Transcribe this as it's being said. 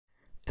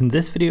In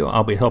this video,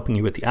 I'll be helping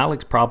you with the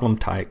ALEKS problem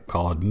type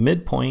called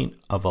midpoint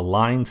of a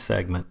line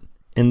segment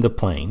in the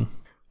plane.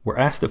 We're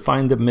asked to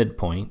find the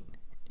midpoint,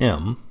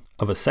 M,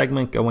 of a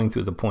segment going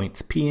through the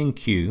points P and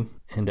Q,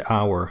 and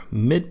our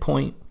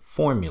midpoint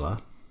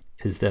formula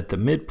is that the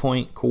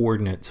midpoint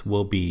coordinates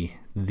will be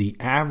the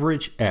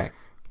average x,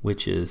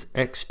 which is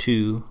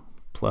x2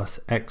 plus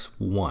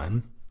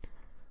x1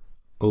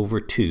 over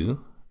 2,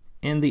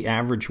 and the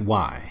average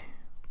y,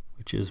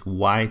 which is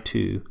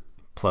y2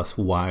 plus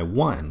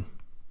y1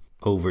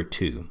 over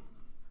 2.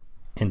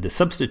 And to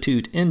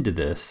substitute into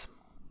this,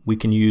 we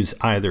can use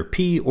either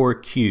P or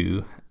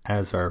Q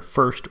as our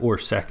first or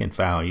second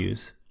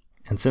values.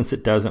 And since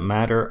it doesn't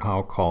matter,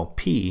 I'll call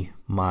P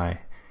my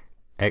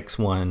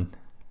x1,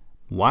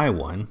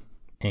 y1,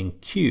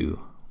 and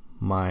Q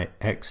my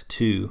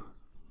x2,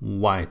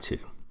 y2.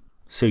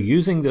 So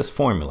using this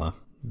formula,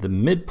 the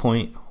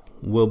midpoint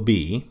will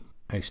be,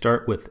 I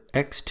start with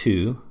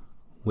x2,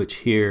 which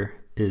here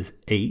is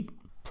 8,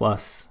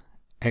 plus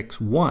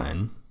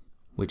x1,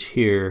 which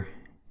here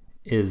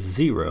is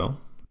 0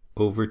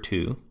 over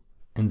 2,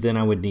 and then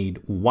I would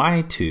need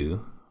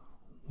y2,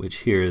 which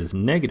here is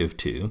negative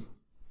 2,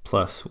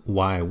 plus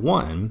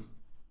y1,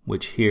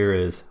 which here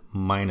is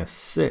minus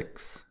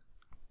 6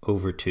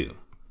 over 2.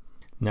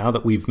 Now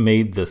that we've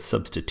made the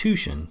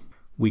substitution,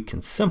 we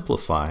can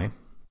simplify.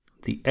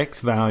 The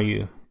x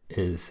value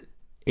is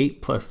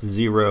 8 plus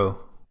 0,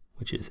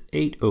 which is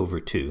 8 over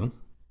 2,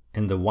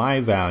 and the y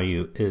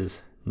value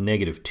is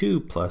negative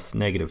 2 plus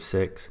negative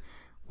 6,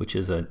 which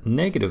is a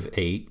negative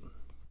 8,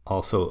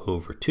 also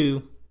over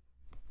 2.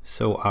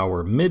 So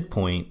our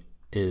midpoint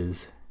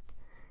is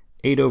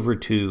 8 over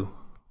 2,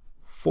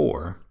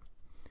 4,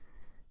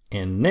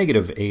 and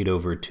negative 8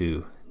 over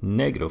 2,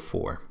 negative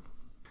 4.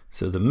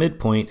 So the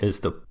midpoint is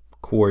the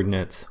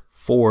coordinates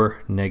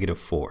 4, negative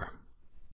 4.